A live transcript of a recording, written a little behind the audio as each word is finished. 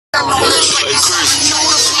Hey Chris,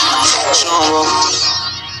 Sean,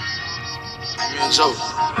 me and Joe.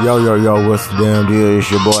 Yo, what's the damn deal?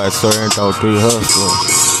 It's your boy Sorrento 3 Hustler.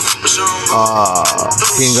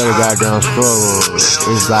 King of the goddamn struggle.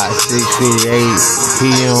 It's like 6:58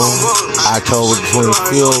 p.m. October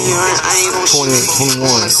 25th, 2021.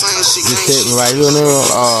 Just hit me right here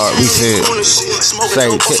now. We said,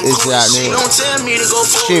 say, check this out, nigga.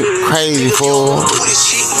 Shit crazy, fool.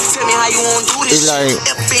 It's like,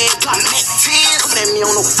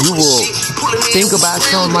 you will think about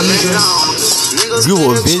something, my nigga. You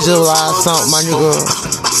will visualize something, my nigga.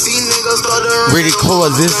 Really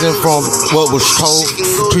coexisting from what was told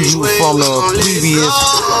to you from the previous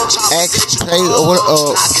play or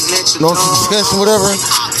discussion, whatever.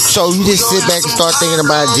 So you just sit back and start thinking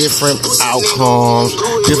about different outcomes,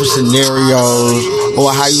 different scenarios,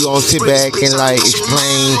 or how you gonna sit back and like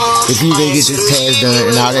explain if you didn't get this task done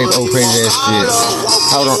and all that old crazy ass shit.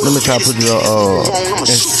 Hold on, let me try to put your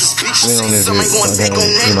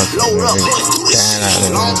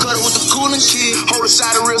on this hold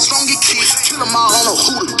aside a real strong kid. Kill them all on a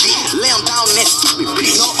hooter kid. Lay them down that stupid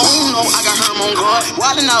bitch. No, I got her on guard.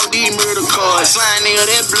 Wildin' out these murder cards. Slime nigga,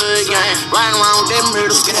 that blood gang. Riding around with that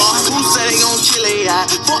murder squad. Who said they gon' kill a eye?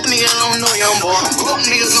 Fuck niggas don't know young boy. Broke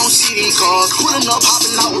niggas gon' see these cars. Pulling up,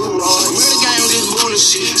 hopping out with rods. Murder gang with this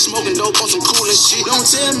bullshit. Smoking dope on some cool shit. Don't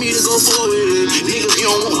tell me to go forward. Nigga, you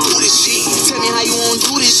don't wanna do this shit. Tell me how you wanna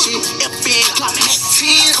do this shit. FN, clock hat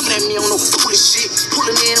 10. Coming at me on no foolish shit.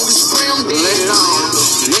 Pulling in and we spray them dead.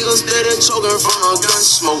 Niggas steady choking from a gun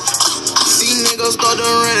smoke. These niggas start to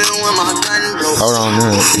run when my gun blow. Hold on,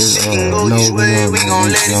 man. We gon'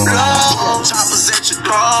 let it blow. Choppers at your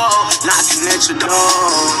door, knocking at your door.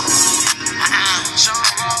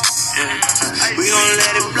 We gon'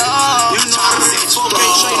 let it blow. You know what I'm saying? 4K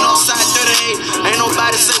trading on side 38. Ain't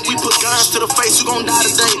nobody say we put guns to the face. You gon' die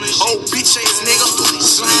today. Oh, bitch ass nigga.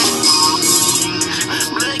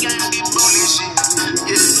 Blood gang get bully shit.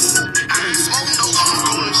 Yeah.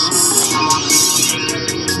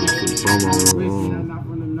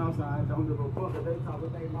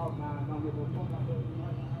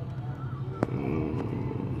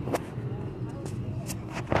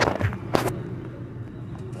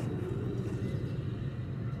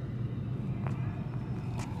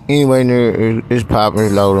 Anyway, nigga, it's popping,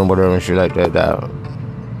 it's loading, whatever, and shit like that, dog.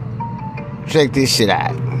 Check this shit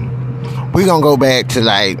out. We gonna go back to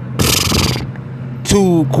like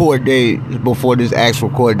 2 court dates before this actual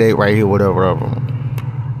court date right here, whatever.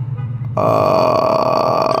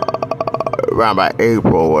 Around by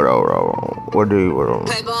April, whatever. Whatever.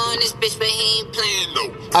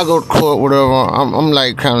 I go to court, whatever. I'm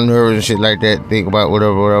like kind of nervous and shit like that. Think about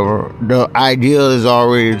whatever. The idea is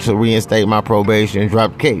already to reinstate my probation and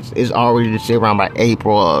drop the case. It's already to shit around by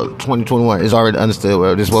April of 2021. It's already understood.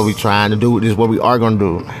 Well, this is what we trying to do. This is what we are gonna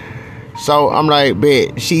do. So I'm like,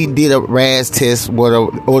 bet she did a RAS test,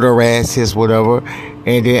 whatever,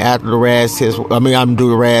 and then after the RAS test, I'm do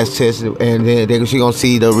the RAS test, and then she gonna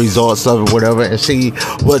see the results of it, whatever, and see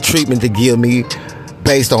what treatment to give me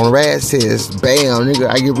based on the RAS test. Bam, nigga,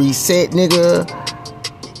 I get reset, nigga.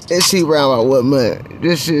 And she around about what month?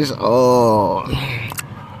 This is October,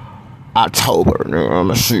 nigga.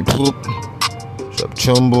 I'ma see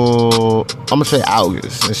September. I'ma say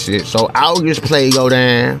August and shit. So August play go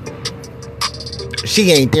down.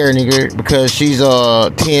 She ain't there, nigga, because she's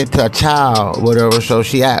tend to a child, whatever. So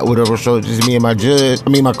she at whatever. So just me and my judge,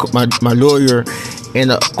 my lawyer,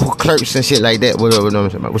 and the clerks and shit like that, whatever.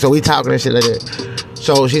 So we talking and shit like that.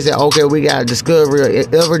 So she said, okay, we got discovery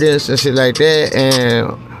evidence and shit like that,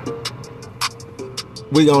 and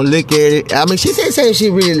we gonna look at it. I mean, she said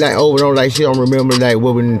she really like over, like she don't remember like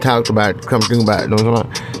what we talked about, come think about it. You know what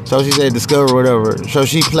I'm saying? So she said discover whatever. So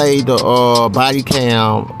she played the body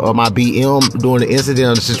cam of my BM during the incident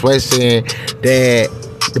of the situation that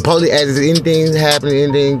the police asked if anything happened,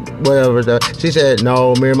 anything whatever. So she said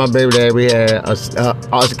no. Me and my baby dad, we had a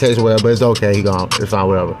altercation or whatever, but it's okay. He gone. It's fine,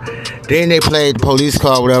 whatever. Then they played the police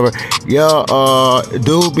car, whatever. Yeah,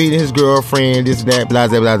 dude beating his girlfriend, this, that, blah,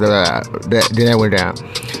 blah, blah, blah. Then that went down.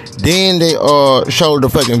 Then they showed the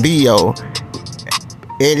fucking video.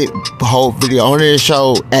 Edit the whole video. On it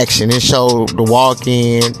showed action. It showed the walk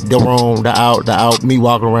in, the room, the out, me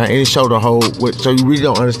walking around. And it showed the whole. So you really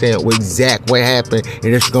don't understand what happened.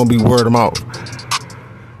 And it's gonna be word of mouth.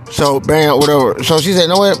 So bam, whatever. So she said,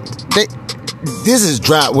 "No what? This is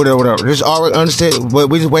drop, whatever. This already understood,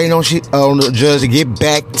 but we just waiting on the judge to get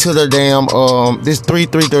back to the damn this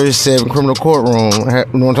 337 criminal courtroom.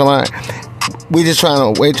 You know what I'm talking about? We just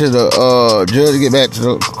trying to wait till the judge to get back to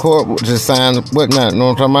the court to sign whatnot. You know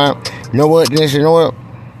what I'm talking about? You know what? Then you know what?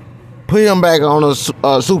 put him back on a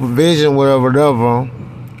supervision, whatever,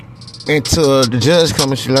 until the judge come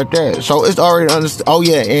and shit like that. So it's already understood. Oh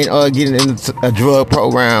yeah, and getting into a drug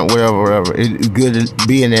program, whatever. It's good to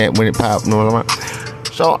be in that when it pop. You know what I mean?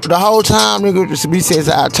 So the whole time, nigga, just be since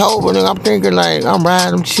October, nigga, I'm thinking like I'm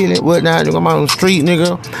riding, I'm chilling, whatnot, nigga. I'm on the street,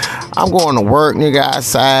 nigga. I'm going to work, nigga,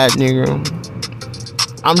 outside, nigga.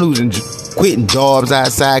 I'm quitting jobs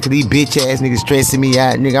outside because these bitch ass niggas stressing me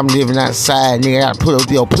out, nigga. I'm living outside, nigga. I gotta put up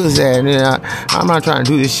your pussy ass, nigga. I'm not trying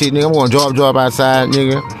to do this shit, nigga. I'm going job outside,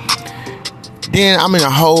 nigga. Then I'm in a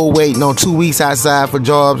hole waiting on 2 weeks outside for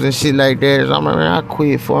jobs and shit like that. So I'm like, man, I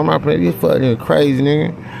quit for him. I'm like, this fucking crazy,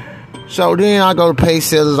 nigga. So then I go to pay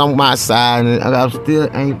sellers on my side, and I still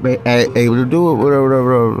ain't able to do it,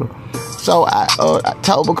 whatever. So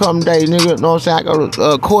October come day, nigga, you know what I'm saying? I go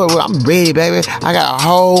to court, I'm ready, baby. I got a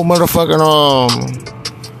whole motherfucking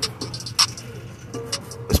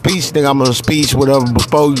speech, nigga. I'm gonna speech, whatever,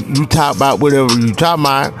 before you talk about whatever you talk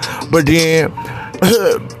about. But then,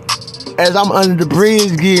 as I'm under the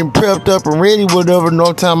bridge, getting prepped up and ready, whatever, you know what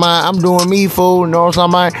I'm talking about, I'm doing me, fool, you know what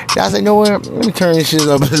I'm talking about. I said, you know what, let me turn this shit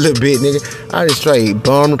up a little bit, nigga. I just straight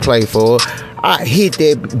bum to play for. I hit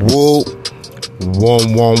that whoop.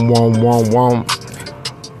 Wom.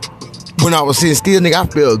 When I was sitting still, nigga, I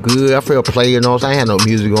felt good. I felt playing, you know what I'm saying? I had no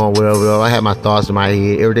music on, whatever. I had my thoughts in my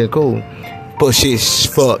head. Everything cool. But shit's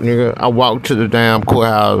fuck, nigga. I walked to the damn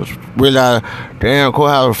courthouse. Realized the damn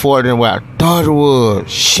courthouse was farther than what I thought it was.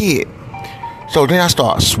 Shit. So then I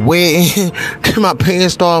start sweating. Then my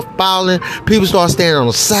pants start falling. People start standing on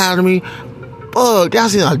the side of me. Fuck, y'all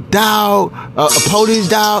seen a dog, a police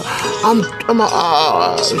dog. I'm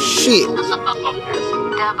shit.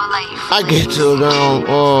 I get to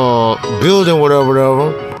the building,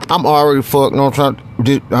 whatever. I'm already fucked. No,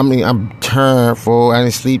 I'm turned for. I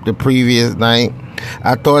didn't sleep the previous night.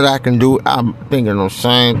 I thought I can do it. I'm thinking the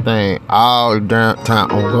same thing all the damn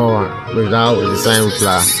time on guard. But it's always the same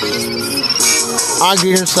reply. I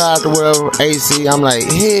get inside the whatever AC. I'm like,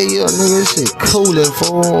 hey, yo, nigga, this shit cooling,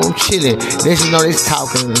 fool. I'm chilling. Then you know they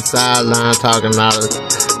talking in the sideline, talking out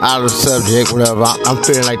of subject, whatever. I'm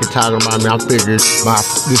feeling like they're talking about me. I'm figuring this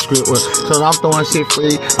script. So I'm throwing shit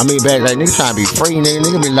free. I mean, back like nigga trying to be free, nigga.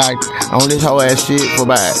 Nigga be like on this whole ass shit for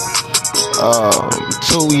about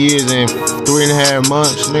 2 years and 3.5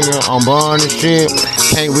 months, nigga. I'm bond and shit.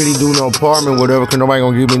 Can't really do no apartment, whatever, cause nobody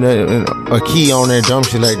gonna give me a key on that dumb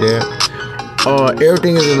shit like that.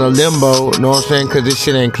 Everything is in a limbo, you know what I'm saying? Cause this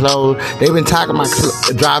shit ain't closed. They've been talking about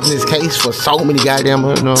driving this case for so many goddamn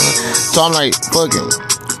months, you know? So I'm like, fuck it.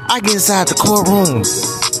 I get inside the courtroom.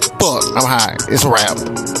 Fuck, I'm high. It's a wrap.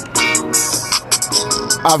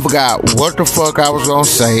 I forgot what the fuck I was gonna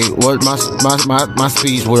say. What my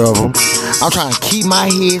speech, whatever. I'm trying to keep my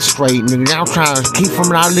head straight, nigga. I'm trying to keep from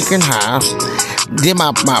not looking high. Then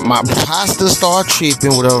my pasta start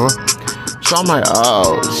tripping, whatever. So I'm like,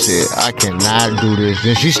 oh shit, I cannot do this.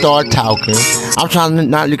 Then she started talking. I'm trying to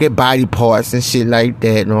not look at body parts and shit like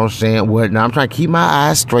that, you know what I'm saying? Whatnot. I'm trying to keep my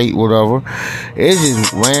eyes straight, whatever. It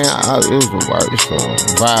just ran out. It was the worst. It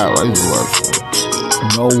was the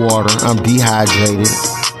worst. No water. I'm dehydrated.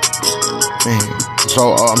 Man.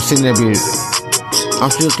 So I'm sitting there, I'm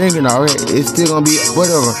still thinking, alright, it's still gonna be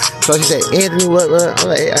whatever. So she said, Anthony, what? I'm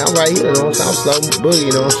like, I'm right here, you know what I'm saying? I'm slow boogie,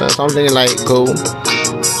 you know what I'm saying? So I'm thinking like, cool.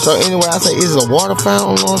 So anyway, I say, is it a water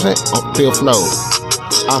fountain? You know what I'm saying? I feel flow.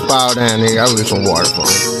 I fall down, nigga. I was get some water from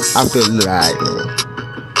it. I feel a little alright, nigga.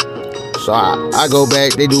 So I go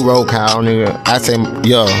back. They do roll call, nigga. I say,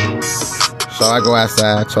 yo. So I go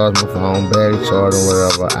outside, charge my phone, battery charge or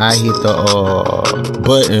whatever. I hit the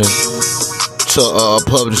button to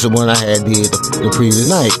publish the one I had did the previous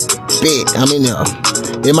night. Bet, I'm in there.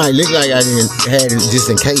 It might look like I didn't have it just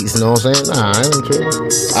in case, you know what I'm saying? Nah, I ain't tripping.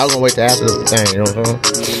 I was gonna wait till after the thing, you know what I'm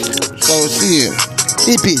saying? So shit,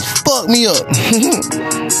 this bitch fucked me up.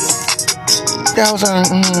 I was like,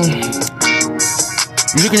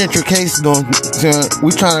 looking at your case, though,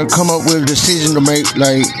 we trying to come up with a decision to make,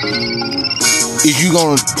 like, is you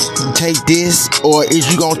gonna take this or is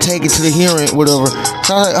you gonna take it to the hearing, whatever.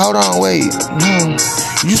 So I was like, hold on, wait.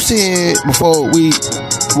 You said before we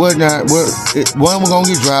one was gonna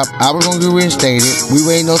get dropped, I was gonna get reinstated. We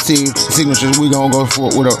ain't no signatures. We gonna go for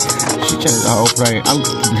it, whatever. She changed the whole play. I'm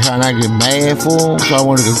trying not to get mad for him, so I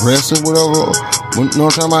want to get aggressive, whatever. You know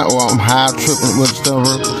what I'm talking about? Or I'm high tripping with stuff.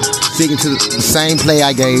 Sticking to the same play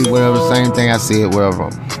I gave, whatever, same thing I said, whatever.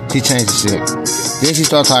 She changed the shit. Then she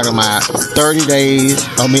started talking about 30 days.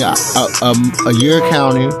 I mean, a year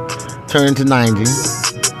counting turned to 90.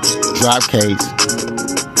 Drop case.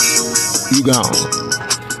 You gone.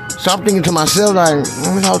 So I'm thinking to myself, like,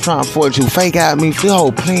 I'm trying to afford you fake out me, the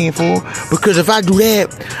whole plan for. Because if I do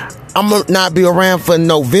that, I'ma not be around for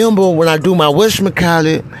November when I do my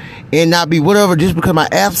whatchamacallit and not be whatever just because my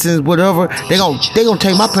absence, whatever. They gonna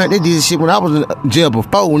take my parents. They did this shit when I was in jail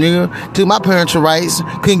before, nigga. Took my parental rights,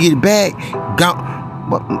 couldn't get it back.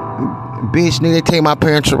 Bitch, nigga, they take my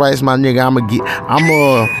parental rights, my nigga.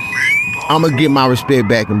 I'ma get my respect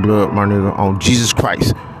back in blood, my nigga, on Jesus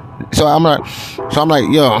Christ. So I'm like,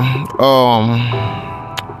 yo,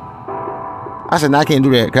 I said, I can't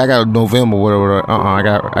do that, cause I got November, whatever. I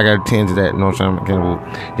got to attend to that. You know what I'm saying?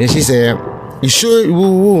 Then she said, you sure?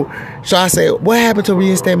 Woo. So I said, what happened to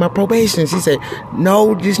reinstate my probation? She said,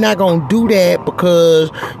 no, just not gonna do that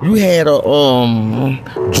because you had a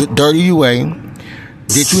dirty UA.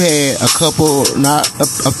 That you had a couple not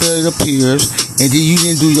affiliated peers, and then you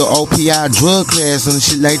didn't do your OPI drug class and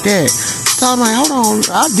shit like that. So I'm like, hold on,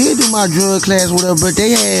 I did do my drug class, whatever, but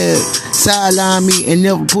they had sidelined me and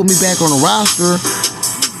never put me back on the roster.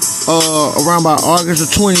 Around about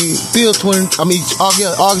August 2020,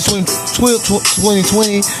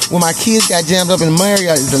 when my kids got jammed up in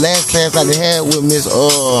Marriott, the last class I had with Miss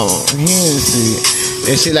Hennessy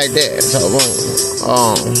and shit like that. So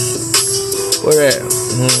what that?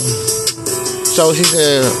 So she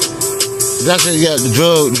said, that's it, yeah, the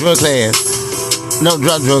drug class. No,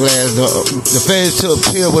 drug class. The feds to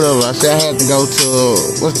appeal, whatever. I said I had to go to,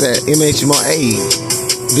 what's that, MHMA.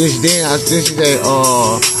 Then she said, man,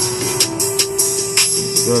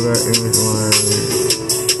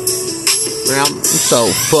 I'm so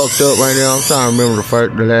fucked up right now. I'm trying to remember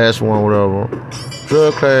the last one, whatever.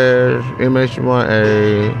 Drug class, MHMA.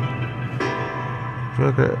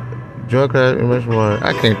 Drug class, MHMA.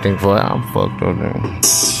 I can't think for it. I'm fucked up now.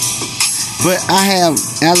 But I have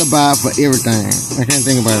alibi for everything. I can't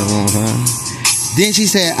think about it one time. Then she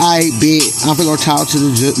said, I bet I'm finna go talk to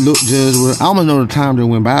the judge. I don't know the time that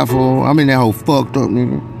went by for. I'm in that whole fucked up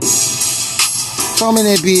nigga. So I'm in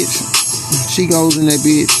that bitch. She goes in that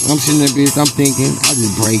bitch. I'm sitting in that bitch. I'm thinking, I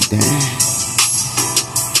just break down.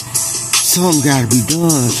 Something gotta be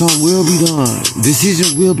done. Something will be done.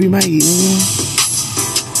 Decision will be made, nigga.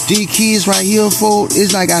 These kids right here, for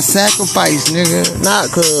it's like I sacrificed, nigga.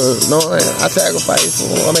 Not cause, no, I sacrificed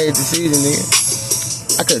for I made a decision, nigga.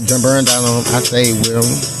 I could jump burn down on them. I stayed with them.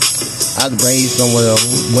 I raised them with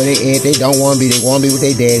them. When they at, they don't want to be. They want to be with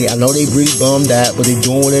their daddy. I know they really bummed out, but they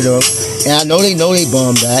doing it up. And I know they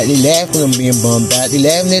bummed out. They laughing at them being bummed out. They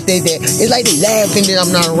laughing at their dad. It's like they laughing that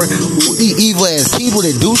I'm not around. These evil ass people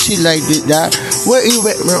that do shit like this, dog. What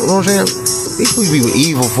evil? You know what I'm saying? These people be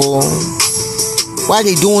evil for. Why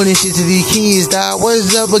they doing this shit to these kids, dog? What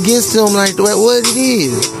is up against them? Like, what it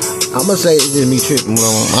is? I'm gonna say it's just me tripping.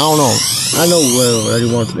 I don't know. I know whatever they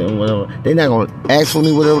want them, whatever. They not gonna ask for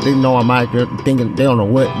me, whatever. They know I'm out there thinking they don't know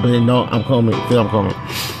what, but they know I'm coming. Feel I'm coming.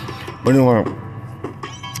 But anyway,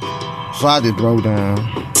 so I just broke down.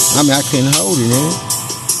 I mean, I couldn't hold it, man.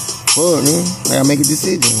 Fuck, man. I gotta make a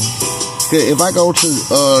decision. Cause if I go to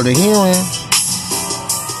the hearing,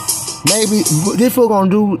 maybe this fool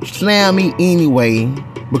gonna slam me anyway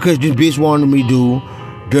because this bitch wanted me to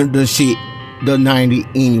do the shit, the 90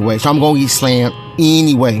 anyway. So I'm gonna get slammed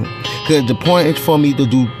anyway because the point is for me to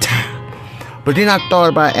do time. But then I thought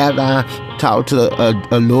about it after I talked to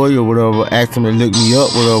a lawyer or whatever, asked him to look me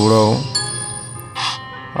up, whatever, though.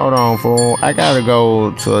 Hold on, fool. I gotta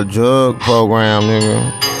go to a drug program,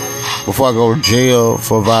 nigga, before I go to jail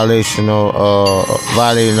for violating on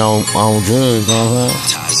drugs, you know what I'm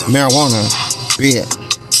saying? Marijuana, yeah.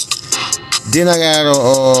 Then I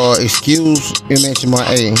gotta excuse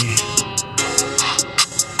MHMA.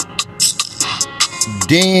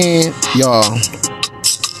 Then, y'all,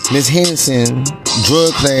 Miss Henson,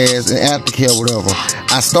 drug class and aftercare, whatever.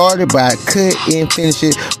 I started by cut and finish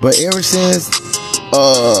it, but ever since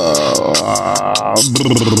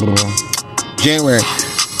January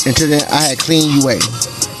until then, I had clean UA.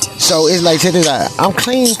 So it's like, check this out. I'm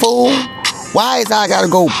clean, fool. Why is I gotta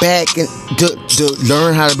go back and to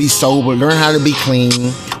learn how to be sober, learn how to be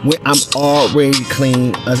clean when I'm already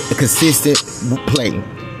clean, a consistent play?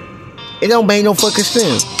 It don't make no fucking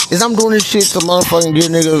sense. Is I'm doing this shit to motherfucking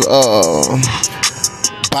get niggas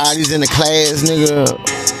bodies in the class, nigga,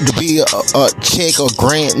 to be a check or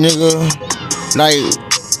grant, nigga. Like,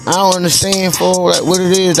 I don't understand, fool, like what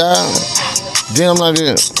it is, dog. Then I'm like,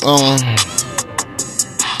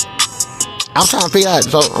 I'm trying to figure out.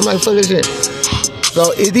 So I'm like, fuck this shit.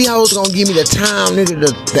 So is these hoes gonna give me the time, nigga,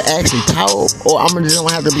 to actually talk, or I'm just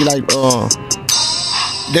gonna have to be like,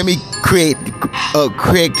 let me create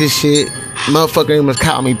this shit. Motherfucker must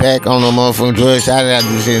call me back on the motherfucking drugs. I gotta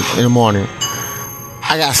do this shit in the morning.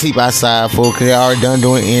 I gotta sleep outside, fool, cause they already done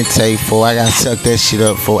doing intake, fool. I gotta suck that shit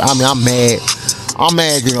up, fool. I mean, I'm mad. I'm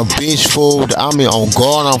mad at a bitch, fool. I mean, on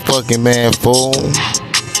God, I'm fucking mad, fool.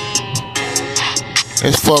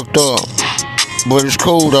 It's fucked up. But it's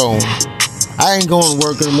cool, though. I ain't going to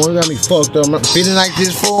work anymore. It got me fucked up. I'm feeling like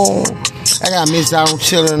this, fool. I got missed out on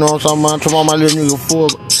chilling or something. I'm talking about my little nigga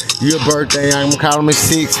 4-year birthday. I'm calling him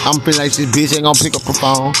 6. I'm feeling like this bitch ain't gonna pick up the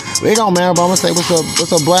phone. But it don't matter, but I'm gonna say, what's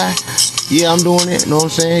up, boy? Yeah, I'm doing it. You know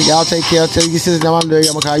what I'm saying? Y'all take care. Tell your sister I'm there.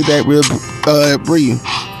 I'm gonna call you back real brief.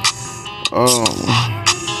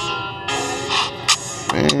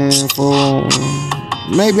 Man, fool.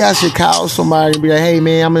 Maybe I should call somebody and be like, hey,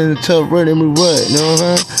 man, I'm in the tub running me what? You know what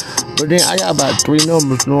I'm saying? But then I got about 3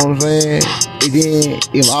 numbers, you know what I'm saying? And then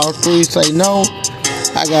if all 3 say no,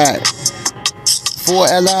 I got 4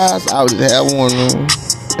 allies, I'll just have one, man.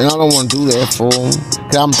 And I don't want to do that, fool.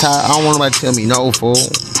 Cause I'm tired. I don't want nobody to tell me no, fool.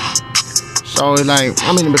 So it's like,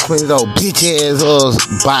 I'm in between those bitch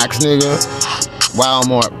ass box nigga.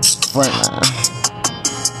 Walmart frontline.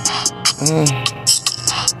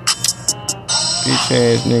 Bitch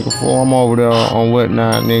ass nigga, fool. I'm over there on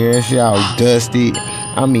whatnot, nigga. That shit all dusty.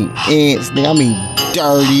 I mean ants, nigga. I mean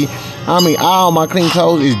dirty. I mean all my clean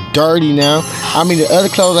clothes is dirty now. I mean the other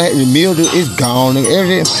clothes I had in the meal is gone, nigga.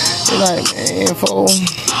 Everything. It's like, man, fool.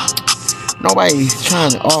 Nobody's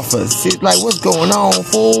trying to offer assist. Like, what's going on,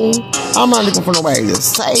 fool? I'm not looking for nobody to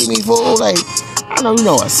save me, fool. Like, I know you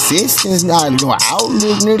know assistance, not no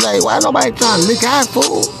outlook, nigga. Like, why nobody trying to look out,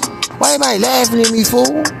 fool? Why everybody laughing at me,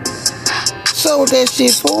 fool? So with that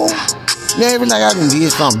shit, fool. Now every like I done did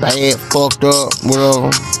something bad, fucked up, whatever.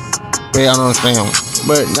 But I don't understand.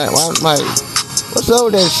 But like, what's up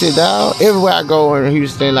with that shit, dog? Everywhere I go in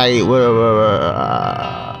Houston, like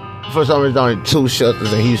whatever. For some reason, only 2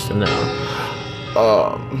 shelters in Houston now.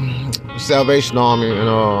 Salvation Army and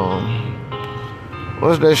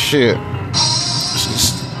what's that shit?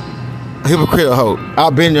 Hypocrite Hope.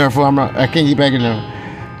 I've been there for. I can't get back in there.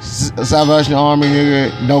 Salvation Army,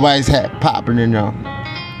 nigga. Nobody's popping in there.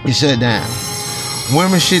 It shut down.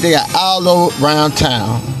 Women shit, they got all over around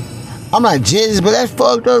town. I'm not jealous, but that's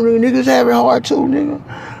fucked up, nigga. Niggas having hard too, nigga.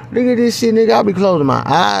 Look at this shit, nigga. I be closing my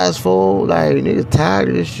eyes, fool. Like, niggas tired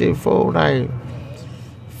of this shit, fool. Like,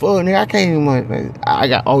 fuck, nigga, I can't even, like, I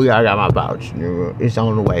got my vouch, nigga. It's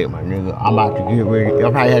on the way, my nigga. I'm about to get ready. I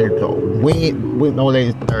probably had to win no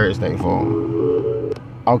later Thursday, fool.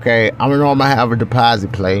 Okay, I'm gonna have a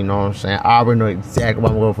deposit play, you know what I'm saying? I already know exactly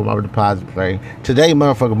what I'm going for my deposit play. Today,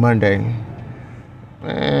 motherfucking Monday.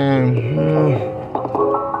 Man,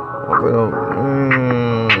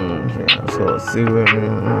 so cigarette,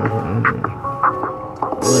 man.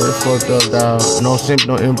 Really fucked up, dog. No simp,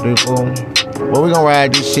 no empty, fool. But we gonna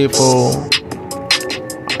ride this shit, fool.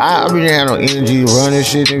 I really didn't have no energy to run this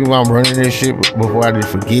shit, nigga. I'm running this shit before I just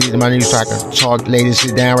forget it. My nigga, so I can chalk lay this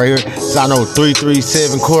shit down right here. So I know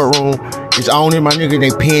 337 courtroom is on it. My nigga, they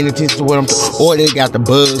paying attention to what I'm or they got the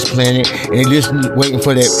buzz playing it and they listening, waiting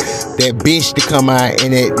for that bitch to come out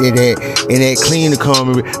and that clean to come.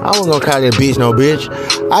 I wasn't gonna call that bitch no bitch.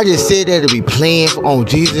 I just said that to be playing on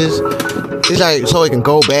Jesus. It's like so it can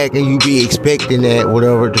go back and you be expecting that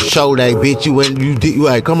whatever to show that bitch you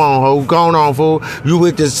like, come on ho, going on fool. You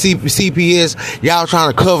with the CPS, y'all trying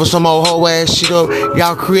to cover some old hoe ass shit up.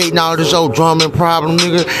 Y'all creating all this old drumming problem,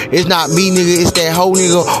 nigga. It's not me, nigga. It's that hoe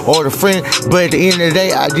nigga or the friend. But at the end of the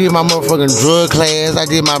day, I did my motherfucking drug class. I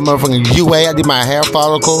did my motherfucking UA. I did my hair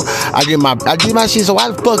follicle. I did my shit. So why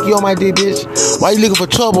the fuck you on my dick, bitch? Why you looking for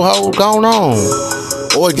trouble, hoe? Going on.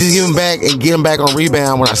 Or just give him back and get him back on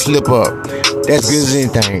rebound when I slip up. That's good as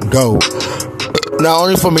anything. Go. Not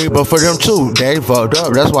only for me, but for them too. They fucked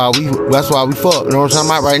up. That's why we fuck. You know what I'm talking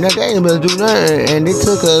about right now? They ain't gonna do nothing. And they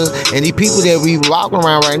took us. And these people that we walking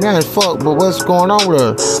around right now is fucked. But what's going on with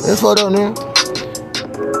us? They fucked up now.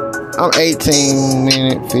 I'm 18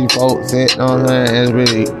 minutes, 54 set. You know what I'm saying? And it's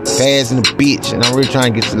really fast in the bitch. And I'm really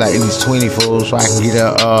trying to get to like at least 20 fools so I can get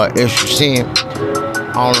a extra 10.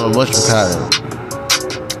 I don't know what you call it.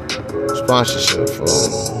 Sponsorship,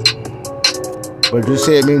 fool. But you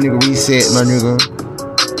said me, nigga, reset, my nigga.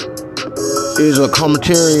 Is a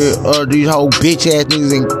commentary of these whole bitch ass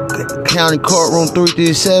niggas in county courtroom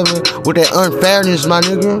 337 with that unfairness, my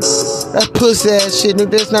nigga. That's pussy ass shit,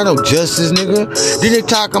 nigga. That's not no justice, nigga. Then they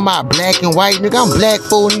talking about black and white, nigga. I'm black,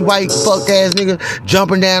 fool, and these white fuck ass nigga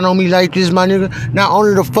jumping down on me like this, my nigga. Not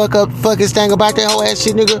only the fucking thing about that whole ass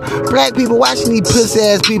shit, nigga. Black people watching these pussy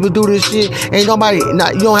ass people do this shit. Ain't nobody, you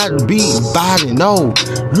don't have to be violent, no.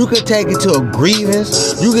 You can take it to a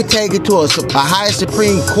grievance. You can take it to a high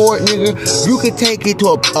Supreme Court, nigga. You can take it to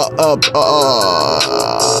a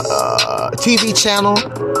TV channel.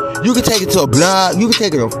 You can take it to a blog. You can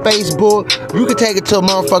take it to Facebook. You can take it to a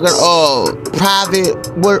motherfucking private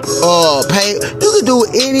page. You can do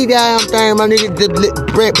any damn thing, my nigga.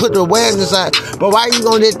 Put the awareness out. But why you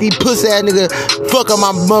gonna let these pussy ass nigga fuck up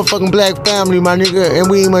my motherfucking black family, my nigga? And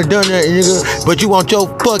we ain't even done that, nigga. But you want your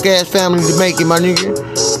fuck ass family to make it, my nigga.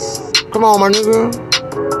 Come on, my nigga.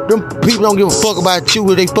 Them people don't give a fuck about you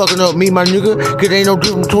if they fucking up me, my nigga. Cause there ain't no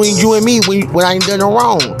difference between you and me when I ain't done no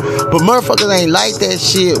wrong. But motherfuckers ain't like that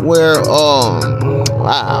shit where,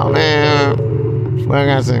 wow, man. What I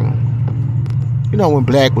gotta say? You know when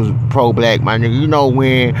black was pro-black, my nigga. You know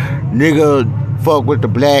when nigga fuck with the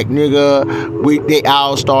black nigga, they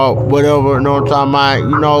all start whatever, you know what I'm talking about?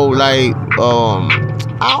 You know, like,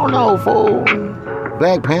 I don't know, fool.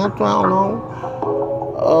 Black Panther, I don't know.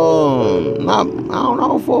 I don't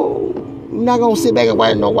know, fool. You're not gonna sit back and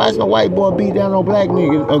watch no white boy beat down no black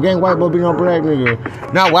nigga, or gang white boy beat on black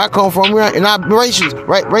nigga. Now where I come from, and I'm racial.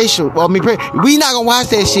 Well, we not gonna watch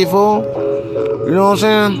that shit, fool. You know what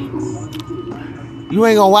I'm saying? You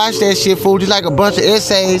ain't gonna watch that shit, fool. Just like a bunch of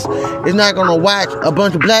essays, it's not gonna watch a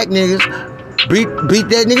bunch of black niggas beat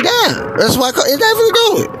that nigga down. That's why it's not gonna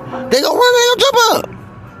do it. They gonna run, they gonna jump up.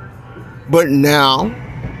 But now.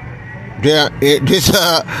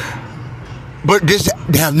 But this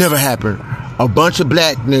have never happened. A bunch of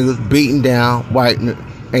black niggas beating down white niggas.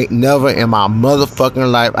 Ain't never in my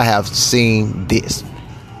motherfucking life I have seen this.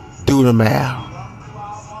 Do the math.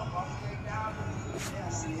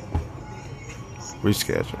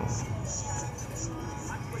 Reschedule.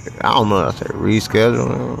 I don't know what I say.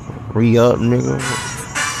 Reschedule. Re-up, nigga.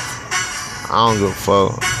 I don't give a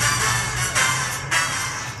fuck.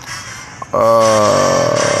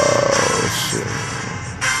 Shit.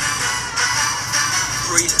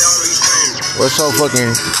 What's so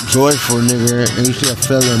fucking joyful, nigga? And you see a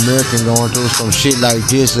fellow American going through some shit like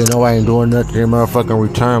this and nobody ain't doing nothing in motherfucking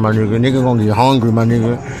return, my nigga. Nigga gonna get hungry, my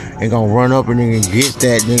nigga. And gonna run up and nigga get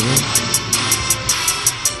that, nigga.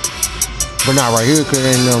 But not right here, cause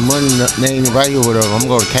there ain't no money, ain't right here, whatever. I'm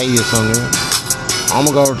gonna go to K or something. I'm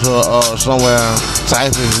gonna go to somewhere,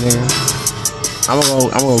 Cypress, nigga. I'm gonna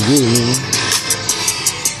go get it, nigga.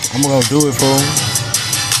 I'm gonna go do it, fool.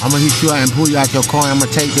 I'm gonna hit you out and pull you out your car. I'm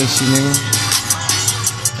gonna take that shit, nigga.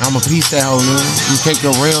 I'm gonna piece that hoe, nigga. You take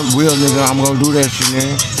your real nigga. I'm gonna do that shit,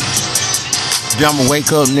 nigga. Then I'm gonna wake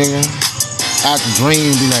up, nigga, out the dream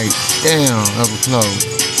and be like, damn, that was close.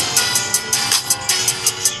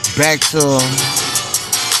 Back to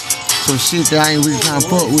some shit that I ain't really trying to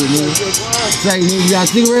fuck with, nigga. Say, nigga, you got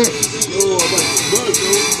a cigarette?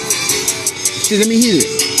 Shit, let me hit it.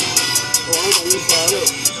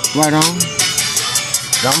 Right on.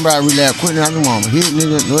 I'm about to relax quick now. I just want to hit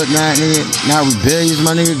nigga, whatnot, nigga. Not rebellious,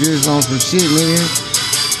 my nigga. Just on some shit, nigga.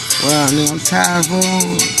 Well, nigga, I'm tired,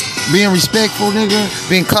 fool. Being respectful, nigga.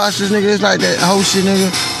 Being cautious, nigga. It's like that whole shit,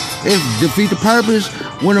 nigga. It defeat the purpose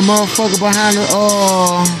when the motherfucker behind the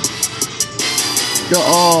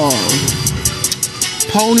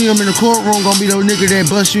podium in the courtroom gonna be the nigga that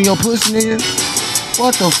bust you in your pussy, nigga.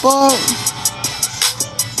 What the fuck?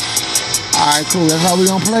 Alright, cool. That's how we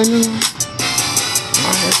gonna play, nigga.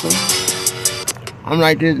 I'm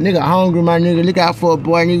like this nigga hungry, my nigga. Look out for a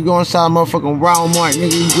boy, nigga. Go inside motherfucking Walmart,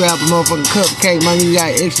 nigga. You grab a motherfucking cupcake, my nigga. You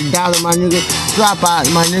got an extra $1, my nigga. Drop out,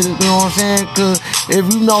 my nigga. You know what I'm saying? Cause if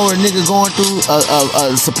you know a nigga going through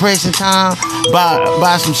a suppression time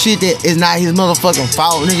by some shit that is not his motherfucking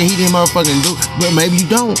fault, nigga. He didn't motherfucking do. But maybe you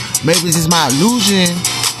don't. Maybe it's just my illusion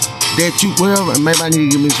that you, whatever. Maybe I need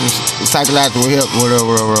to give me some psychological help,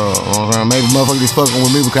 whatever. Maybe motherfucker just fucking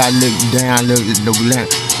with me because I look down, look.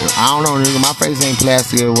 I don't know, nigga. My face ain't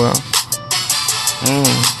plastic as well.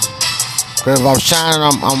 Cause if I'm shining,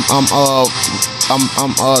 I'm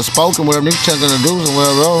spoken with nigga chucking the deuce and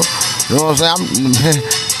whatever. You know what I'm saying?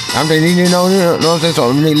 I'm thinking you know what I'm saying.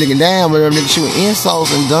 So nigga looking down, whatever, nigga shooting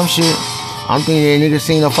insults and dumb shit. I'm thinking that nigga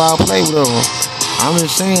seen a foul play, whatever. I'm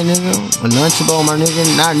just saying, nigga, a lunchable, my nigga,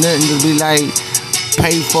 not nothing to be like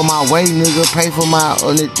pay for my way, nigga, pay for my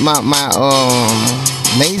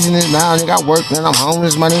laziness. Now, nigga, I work, man, I'm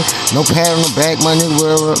homeless, my nigga, no pat on the back, my nigga,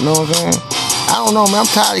 whatever, you know what I'm saying? I don't know, man,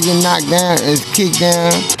 I'm tired of getting knocked down and kicked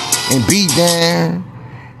down and beat down.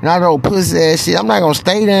 And I don't pussy ass shit. I'm not gonna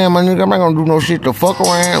stay down, my nigga. I'm not gonna do no shit to fuck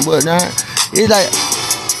around, but nah, it's like,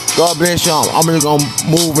 God bless y'all. I'm just gonna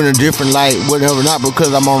move in a different light, whatever. Not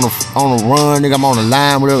because I'm on the run, nigga. I'm on the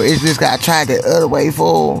line, whatever. It's just I tried the other way,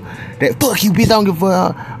 fool. That fuck you, bitch. Don't give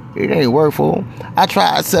a fuck. It ain't work, fool. I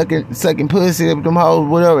tried sucking pussy with them hoes,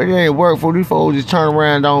 whatever. It ain't work, fool. These fools just turned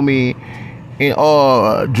around on me and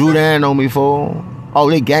drew down on me, fool. Oh,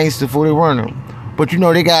 they gangster, fool. They running. But you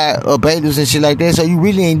know they got bailiffs and shit like that, so you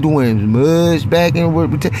really ain't doing much back in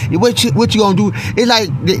what you gonna do? It's like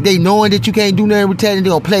they knowing that you can't do nothing retaliating,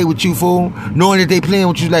 they gonna play with you, fool. Knowing that they playing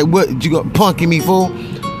with you, like what you gonna punking me, fool?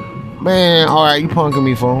 Man, all right, you punking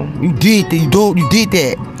me, fool. You did that. You did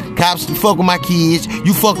that. Cops, you fuck with my kids.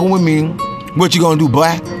 You fucking with me. What you gonna do,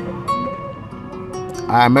 boy?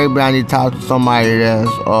 Alright, maybe I need to talk to somebody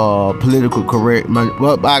that's political correct.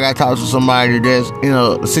 Well, I gotta talk to somebody that's in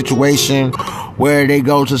a situation where they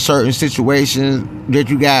go to certain situations that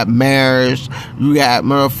you got mayors, you got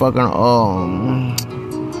motherfucking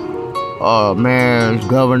mayors,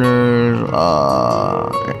 governors,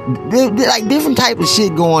 like different type of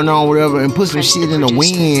shit going on, whatever, and put some shit in the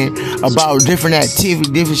wind about different activity,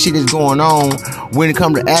 different shit that's going on when it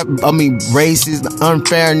comes to racism,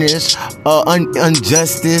 unfairness,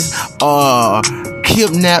 injustice,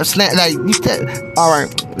 kidnaps, like you said. All right,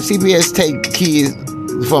 CPS take kids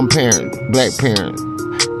from parents, black parents.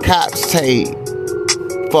 Cops take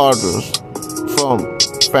fathers from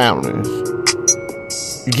families.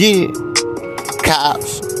 You get it?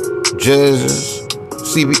 Cops, judges,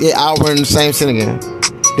 CPS, they all run the same thing again.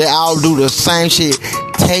 They all do the same shit.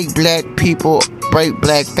 Take black people, break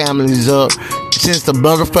black families up since the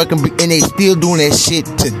motherfucking and they still doing that shit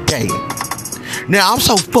today. Now I'm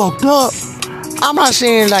so fucked up. I'm not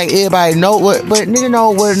saying like everybody know what, but nigga know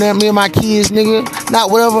what me and my kids, nigga, not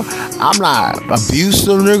whatever. I'm not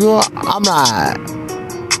abusive, nigga. I'm not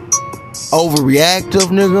overreactive,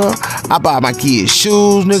 nigga. I buy my kids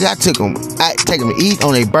shoes, nigga. I take them to eat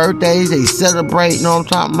on their birthdays. They celebrate, you know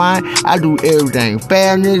what I'm talking about? I do everything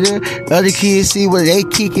fair, nigga. Other kids see whether they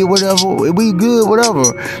kick it, whatever. We good, whatever.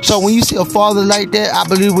 So when you see a father like that, I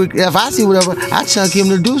believe if I see whatever, I chunk him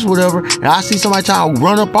to do whatever. And I see somebody trying to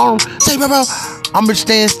run up on him, say, bro, I'm gonna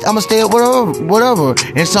stay at whatever.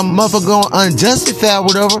 And some motherfucker going unjustified,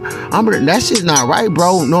 whatever. That shit's not right,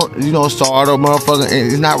 bro. No, you know, start a motherfucker,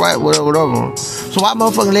 and it's not right, whatever. So why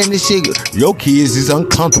motherfucker letting this shit go? Your kids is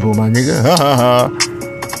uncomfortable, my nigga.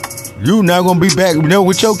 You not gonna be back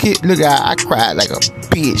with your kid. Look, I cried like a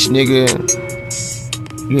bitch, nigga.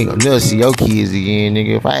 You ain't gonna never see your kids again,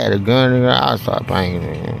 nigga. If I had a gun, nigga, I'd start banging,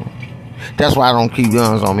 nigga. That's why I don't keep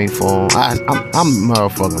guns on me, fool. I'm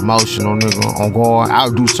motherfucking emotional, nigga. On guard,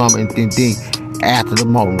 I'll do something and think after the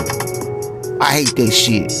moment. I hate that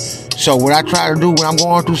shit. So what I try to do when I'm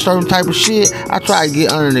going through certain type of shit, I try to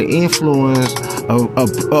get under the influence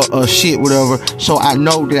of shit, whatever, so I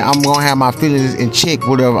know that I'm gonna have my feelings in check,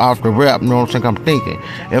 whatever, off the rap, you know what I'm thinking.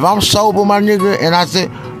 If I'm sober, my nigga, and I say,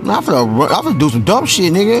 I'm finna do some dumb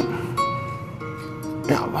shit, nigga.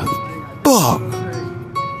 And I'm like, fuck.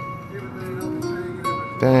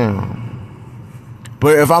 Damn.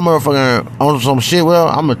 But if I'm motherfucking on some shit, well,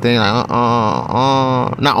 I'm gonna think like,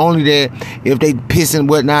 not only that, if they pissing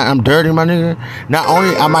whatnot, I'm dirty, my nigga. Not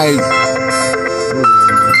only I might.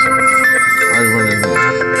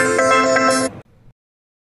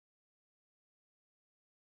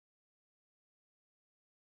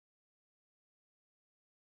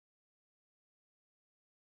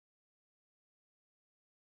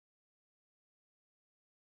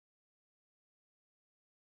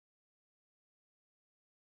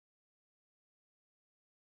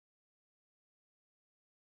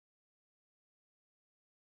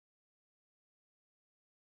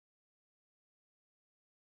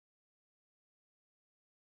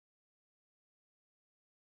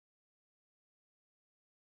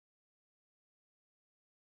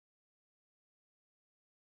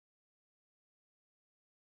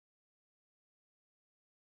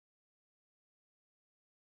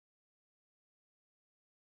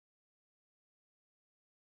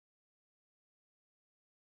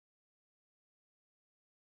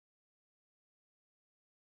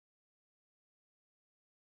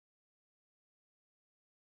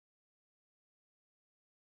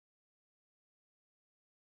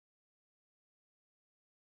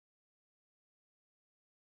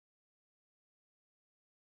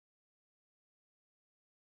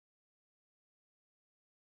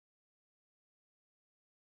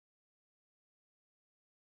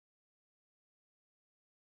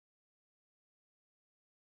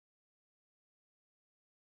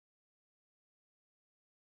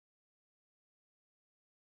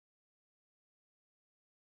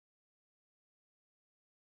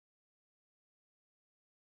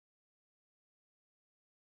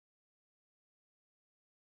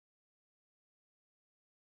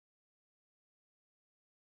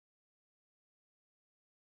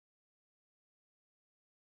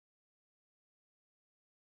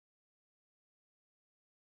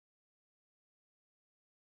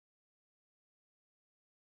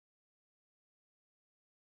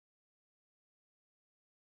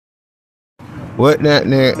 What that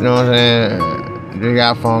nigga, you know what I'm saying? They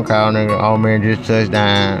got a phone call, nigga. Old man just touched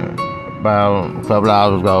down about a couple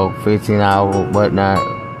hours ago, 15 hours, whatnot.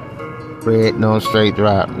 Red, no straight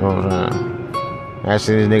drop, you know what I'm saying? I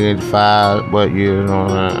seen this nigga in 5 years, you know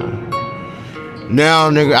what I'm saying? Now,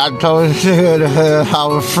 nigga, I told this nigga I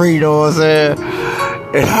was free, you know what I'm saying?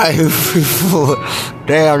 And I ain't free for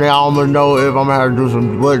damn, now I'm gonna know if I'm gonna have to do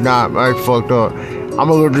some whatnot. I fucked up. I'm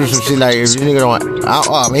gonna go do some shit like if this nigga don't.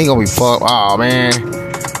 Oh, man, he gonna be fucked. Oh, man.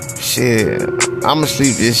 Shit. I'm gonna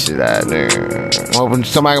sleep this shit out, nigga. Hoping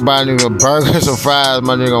somebody can buy a nigga a burger, some fries.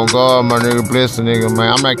 My nigga on guard. My nigga bless the nigga,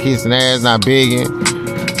 man. I'm not kissing ass, not begging.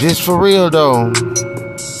 Just for real, though.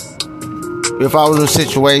 If I was in a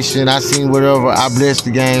situation, I seen whatever, I blessed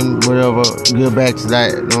the game, whatever, get back to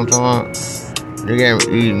that, you know what I'm talking about? They got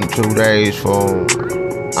me eating 2 days for,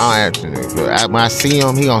 I don't have to, but when I see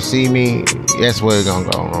him, he gonna see me, that's where it's gonna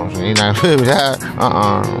go, you know what I'm saying? He not feel me that,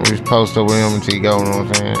 we just post up with him until he go, you know what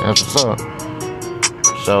I'm saying? That's what's up.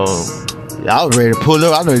 So, I was ready to pull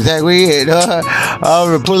up, I know exactly where he at, I was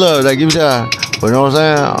ready to pull up, like, give me that. But you know what I'm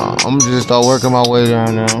saying? I'm gonna just start working my way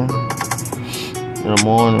down there in the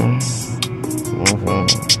morning.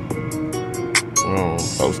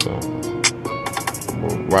 Post them,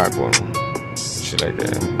 rock with them, shit like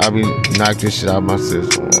that. I be knock this shit out my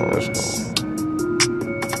system. Let's go.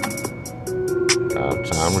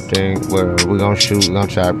 Time to think. Well, we gonna shoot. We gonna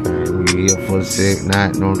chop. We here for the sick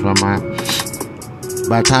night. Know what I'm talking about?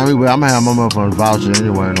 By the time I'm gonna have my motherfucking voucher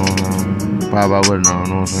anyway. Know what I'm saying? Probably I wouldn't know.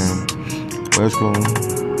 Know what I'm saying? But it's cool.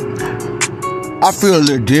 I feel a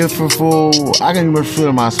little different, fool. I can even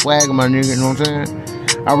feel my swag, my nigga. You know what I'm saying?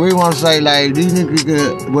 I really want to say, like, these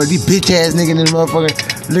niggas, well, these bitch ass niggas in this motherfucker.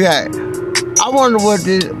 Look at it. I wonder what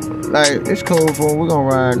this, like, it's cool, fool. We're gonna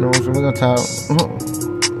ride, you know what I'm saying? We're gonna talk.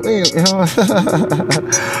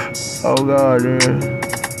 Oh, God,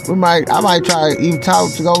 man. I might try to even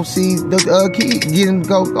talk to go see the kids, get them to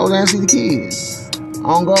go down and see the kids.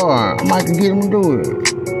 On guard. I might can get them to do it.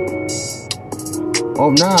 Oh,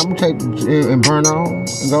 nah, I'm gonna take and burn on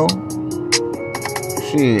and go.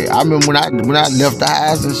 Shit, I remember when I left the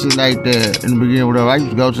house and shit like that in the beginning, whatever. I used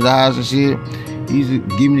to go to the house and shit. He used to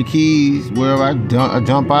give me the keys, wherever I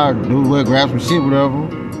jump out, do what, grab some shit, whatever.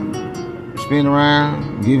 Spin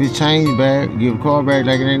around, give his change back, give the car back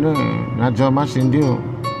like it ain't nothing. And I jump my shit and do it.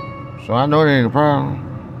 So I know that ain't a problem.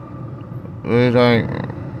 It's like,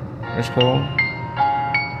 it's cool.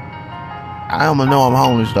 I don't know I'm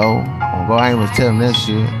homeless though. I ain't gonna tell him that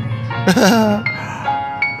shit.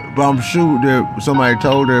 But I'm sure that somebody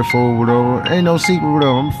told that fool, whatever. Ain't no secret,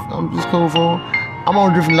 whatever. I'm just cool for. I'm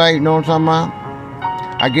on a different light, you know what I'm talking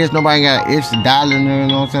about? I guess nobody got an extra dollar in there, you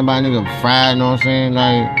know what I'm saying? By nigga fried, you know what I'm saying?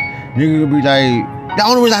 Like, nigga could be like, the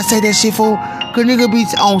only reason I say that shit for, cause nigga be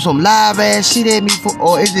on some live ass shit at me for,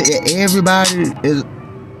 or is it everybody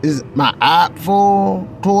is my op for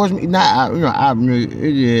towards me? Not, you know, op,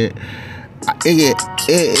 nigga,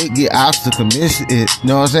 it get obstacle miss it, you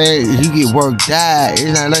know what I'm saying? He get work died.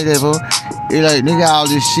 It's not like that, bro. It's like, nigga, all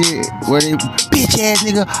this shit where they bitch ass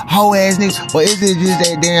nigga, hoe ass nigga, or is it just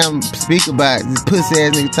that damn speaker box, this pussy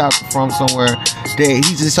ass nigga talking from somewhere that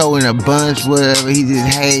he's just so in a bunch, whatever, he just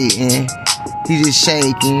hating, he just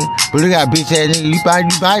shaking. But look at bitch ass nigga, you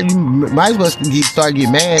might as well start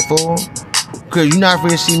getting mad for him. Cause you not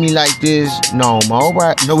finna see me like this no more,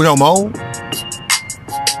 right? No more.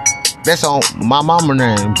 That's on my mama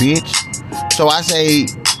name, bitch. So I say,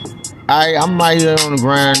 I'm right here on the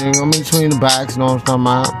ground, nigga. I'm in between the box, you know what I'm talking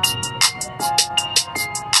about?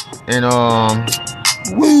 And,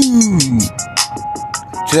 woo!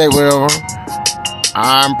 Today, whatever.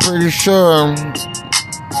 I'm pretty sure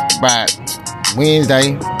by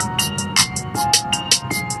Wednesday,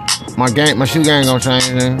 my shoe game gonna change,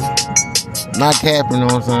 nigga. Not capping, you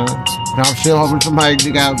know what I'm saying? I'm sure hoping somebody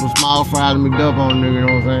got some small fries and McDuff on, nigga, you know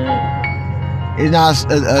what I'm saying? It's not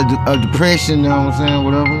a depression, you know what I'm saying,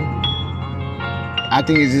 whatever. I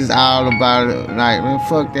think it's just all about it. Like, man,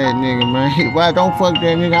 fuck that nigga, man. Why don't fuck that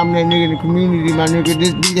nigga? I'm that nigga in the community, my nigga.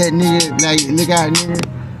 Just be that nigga, like, look out, nigga.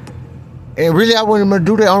 And really, I wasn't gonna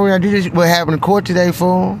do that. Only reason I did this, what happened in court today,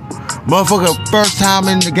 fool. Motherfucker, first time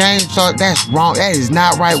in the game, so that's wrong. That is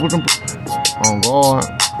not right with them. Oh, God.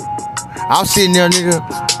 I'm sitting there, nigga.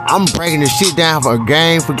 I'm breaking the shit down for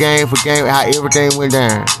game, how everything went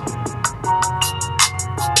down.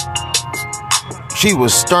 She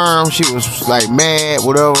was stern, she was like mad,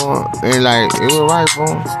 whatever, and like, it was right for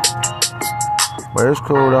him. But it's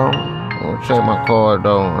cool though. I'm gonna check my card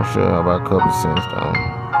though. I'm sure about a couple cents though.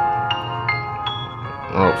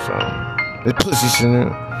 Oh, sorry. It's pussy shit,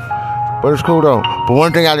 nigga. But it's cool though. But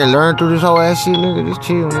one thing I done learned through this whole ass shit, nigga, just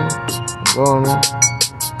chill, man. Go on, man.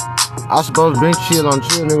 I supposed to been chill,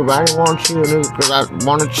 nigga, but I didn't want to chill, nigga, cause I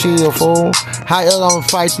want to chill, fool. How else I'm gonna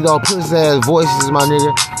fight these all pussy ass voices, my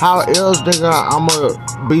nigga? How else, nigga, I'm gonna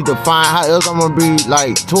be defined? How else I'm gonna be,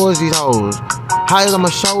 like, towards these hoes? How else I'm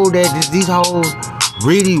gonna show that these hoes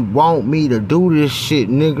really want me to do this shit,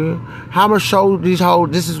 nigga? How I'm gonna show these hoes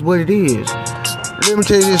this is what it is? Let me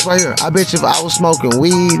tell you this right here. I bet you if I was smoking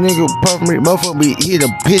weed, nigga, motherfucker be here to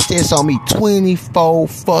piss test on me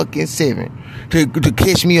 24/7 to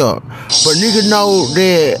catch me up. But nigga know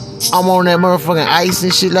that I'm on that motherfucking ice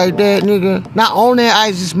and shit like that, nigga. Not on that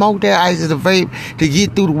ice, just smoke that ice as a vape to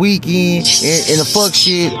get through the weekend and the fuck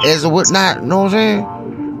shit as a whatnot. You know what I'm saying?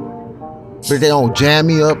 But they don't jam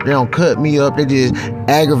me up, they don't cut me up, they just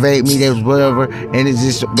aggravate me, that's whatever, and it's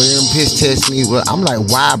just, but they don't piss test me. Well, I'm like,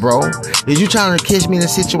 why, bro? Is you trying to catch me in a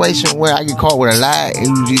situation where I get caught with a lie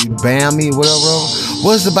and you just ban me, whatever?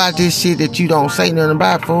 What's about this shit that you don't say nothing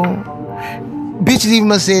about, fool? Bitches even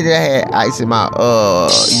must say that I had ice in my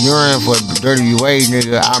urine for dirty UA,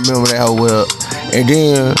 nigga. I remember that whole well. And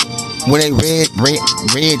then when they read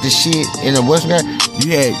the shit in the what's that,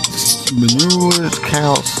 you had manures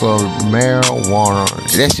counts of marijuana.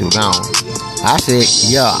 That shit was gone. I said,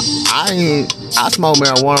 yeah, I smoke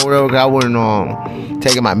marijuana, whatever, cause I wasn't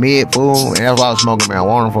taking my med, fool, and that's why I was smoking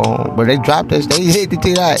marijuana, fool. But they dropped that, they hit the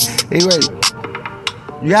tea light. Anyway,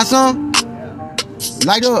 you got some?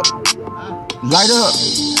 Light up.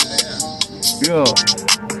 Yo,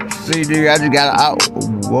 see, dude, I just got out.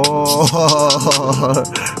 Whoa.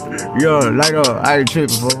 Yo, light up. I ain't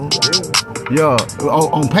tripping, fool. Yo,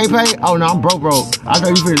 on PayPay? Oh, no, I'm broke. I thought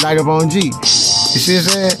you finna light up on G. You see what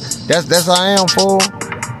I'm saying? That's how I am, fool.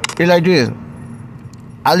 It's like this.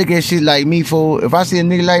 I look at shit like me, fool. If I see a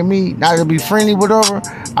nigga like me, not to be friendly, whatever,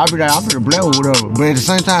 I'll be like, I'm finna blow, whatever. But at the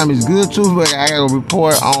same time, it's good, too, but I gotta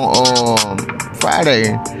report on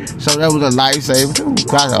Friday. So that was a lifesaver, too.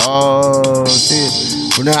 I said, oh, shit.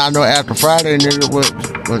 But now I know after Friday, nigga, what's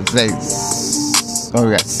say? Oh,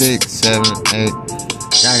 we got 6, 7, 8.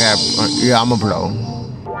 I'ma blow.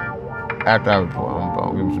 After I report, I'm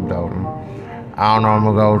gonna give him some dough. I don't know, I'm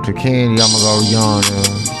gonna go to Candy, I'm gonna go Young,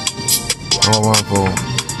 I'm gonna run for.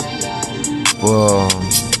 Well,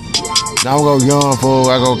 now I'm gonna go Young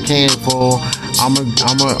for, I go Candy for. I'm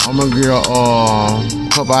gonna get a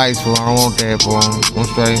cup of ice for. I don't want that for. I'm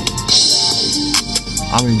straight.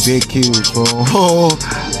 I'm in big queues for.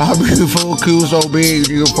 I've been full queues so big,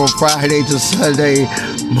 nigga, from Friday to Sunday,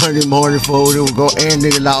 Monday morning for. Then we go and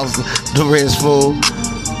nigga lost the rest for.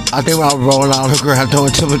 I think I was rolling out on the ground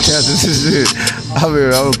throwing timber chances and shit. I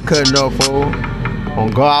was cutting up for. On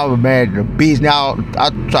God, I was mad at the bitch. Now I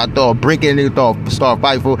try to throw a brick in nigga, start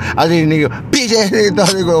fight for. I think nigga, bitch ass nigga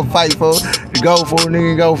thought they gonna fight for. To go for,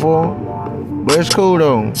 nigga, go for. But it's cool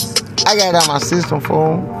though. I got it out my system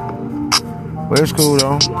for. But it's cool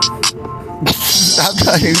though. I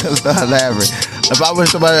thought he was gonna start laughing. If I was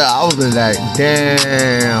somebody, I was like,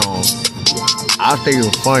 damn. I think it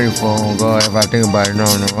was funny for him, God. If I think about it, no,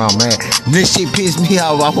 I'm mad. This shit pissed me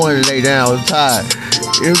off. I wanted to lay down. I was tired.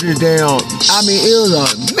 It was just damn. I mean, it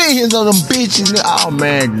was millions of them bitches. Oh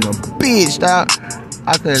man, the bitch, dog.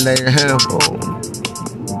 I couldn't lay down for him.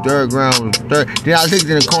 Dirt ground was dirt. Then I looked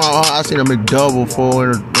in the corner. I seen a McDouble for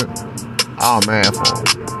it. Oh man, for him.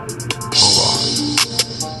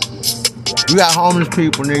 You got homeless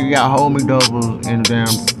people, nigga. You got whole McDoubles in the damn.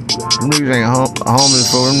 Them niggas ain't homeless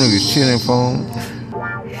for them niggas chilling for them.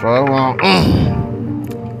 So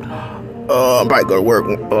I'm about to go to work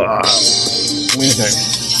Wednesday.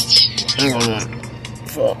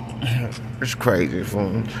 Fuck. It's crazy,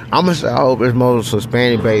 fool. I'm gonna say I hope it's more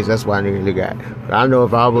Hispanic based. That's why niggas got. I know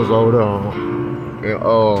if I was over there,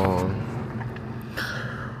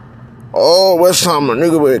 what's something? A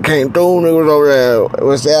nigga came through, nigga was over there.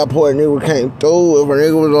 What's the airport? Nigga came through. If a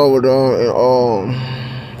nigga was over there,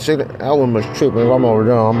 and shit, I wasn't much tripping. If I'm over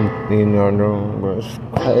there, I'm in there, but it's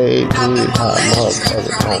crazy how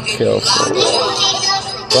motherfuckers don't care for it.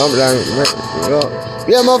 So I'm like,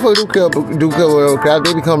 yeah, motherfuckers do care well, cause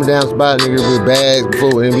they be coming down spot, nigga, with bags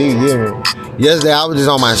before and be getting. Yesterday I was just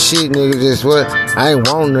on my shit, nigga, just what? I ain't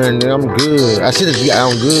want nothing, nigga, I'm good. I should've got,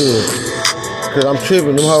 I'm good. Cause I'm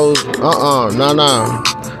tripping, them hoes, nah.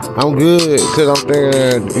 I'm good, cause I'm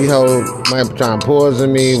thinking these hoes might be trying to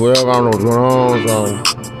poison me, whatever, I don't know what's going on, so.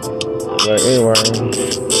 But anyway.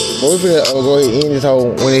 But we finna go ahead and end this hoe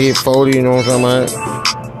when they hit 40, you know what I'm talking about?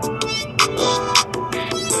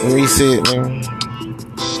 Reset, man.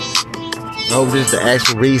 I hope this is the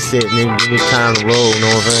actual reset, nigga. Give me time to roll, you know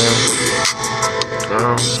what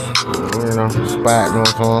I'm saying? You know, spot, you know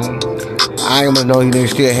what I'm saying? I ain't gonna know you niggas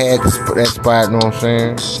still had that spot, you know what I'm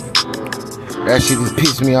saying? That shit just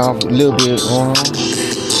pissed me off a little bit,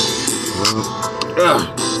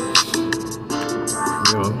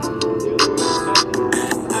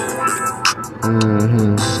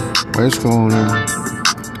 It's cool, man.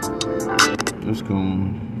 It's cool.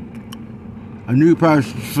 A new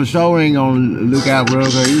person for sure ain't gonna look out real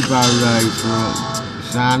good. You probably like,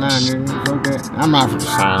 sign on, nigga. Fuck that. I'm not for the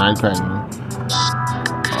sign, I ain't crazy, man.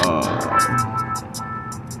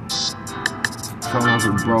 Coming out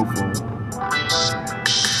with broke fool.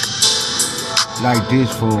 Like this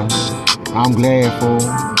fool. I'm glad fool.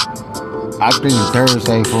 I think it's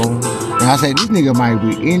Thursday fool. And I say this nigga might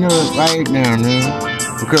be in there right now, man.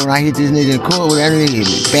 Because when I hit this nigga in the court, that nigga hit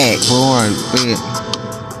me back fool.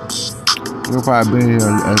 We'll probably be here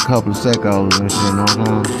a couple of seconds and shit, you know what I'm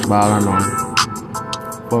saying? That's all I know.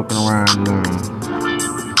 Fucking around there.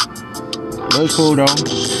 But it's cool though.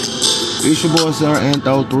 It's your boy Sir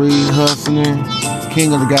Antho 3 hustling.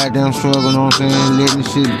 King of the goddamn struggle, you know what I'm saying? Letting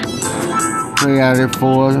this shit play out at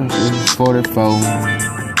 4, 44,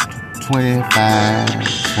 25,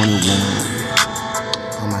 21.